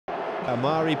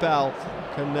Amari Bell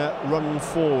can run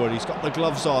forward. He's got the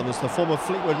gloves on as the former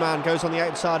Fleetwood man goes on the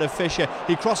outside of Fisher.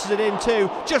 He crosses it in too,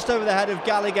 just over the head of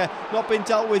Gallagher. Not been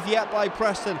dealt with yet by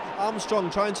Preston. Armstrong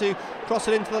trying to cross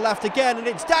it into the left again, and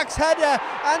it's Dack's header,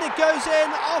 and it goes in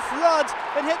off Rudd.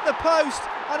 It hit the post,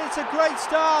 and it's a great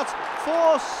start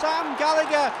for Sam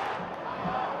Gallagher.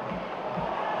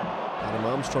 Adam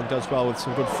Armstrong does well with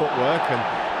some good footwork, and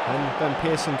Ben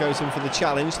Pearson goes in for the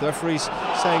challenge. The referee's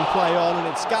saying play on, and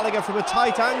it's Gallagher from a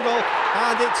tight angle,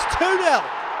 and it's 2-0.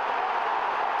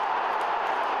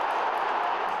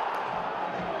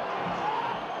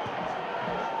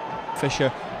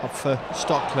 Fisher up for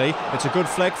Stockley. It's a good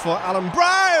flick for Alan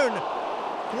Brown.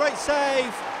 Great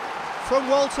save from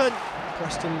Walton.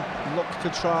 Preston look to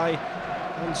try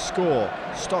and score.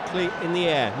 Stockley in the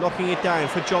air, knocking it down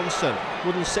for Johnson.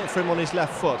 Wouldn't sit for him on his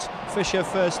left foot. Fisher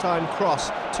first time cross,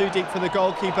 too deep for the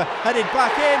goalkeeper. Headed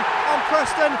back in, and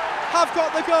Preston have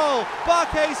got the goal.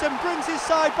 Barkhazen brings his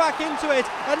side back into it,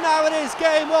 and now it is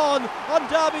game on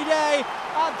Derby Day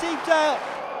at Deepdale.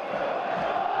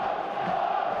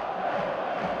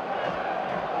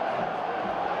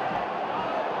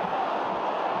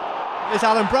 There's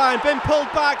Alan Brown, been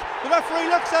pulled back. The referee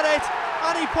looks at it,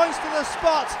 and he points to the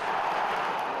spot.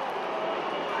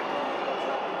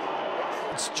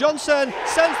 It's Johnson,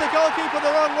 sends the goalkeeper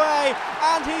the wrong way,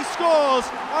 and he scores,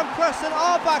 and Preston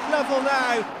are back level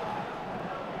now.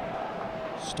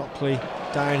 Stockley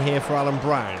down here for Alan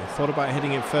Brown. Thought about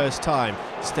hitting it first time.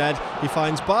 Instead, he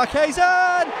finds Barkhazen.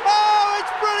 Oh,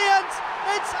 it's brilliant!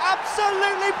 It's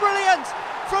absolutely brilliant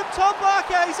from Tom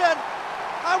Barkhazen.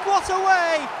 And what a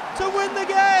way to win the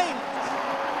game!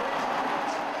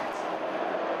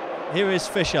 Here is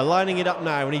Fisher lining it up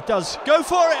now, and he does go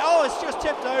for it. Oh, it's just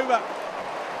tipped over.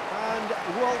 And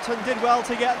Walton did well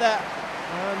to get there.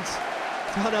 And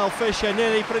Darnell Fisher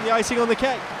nearly putting the icing on the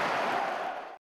cake.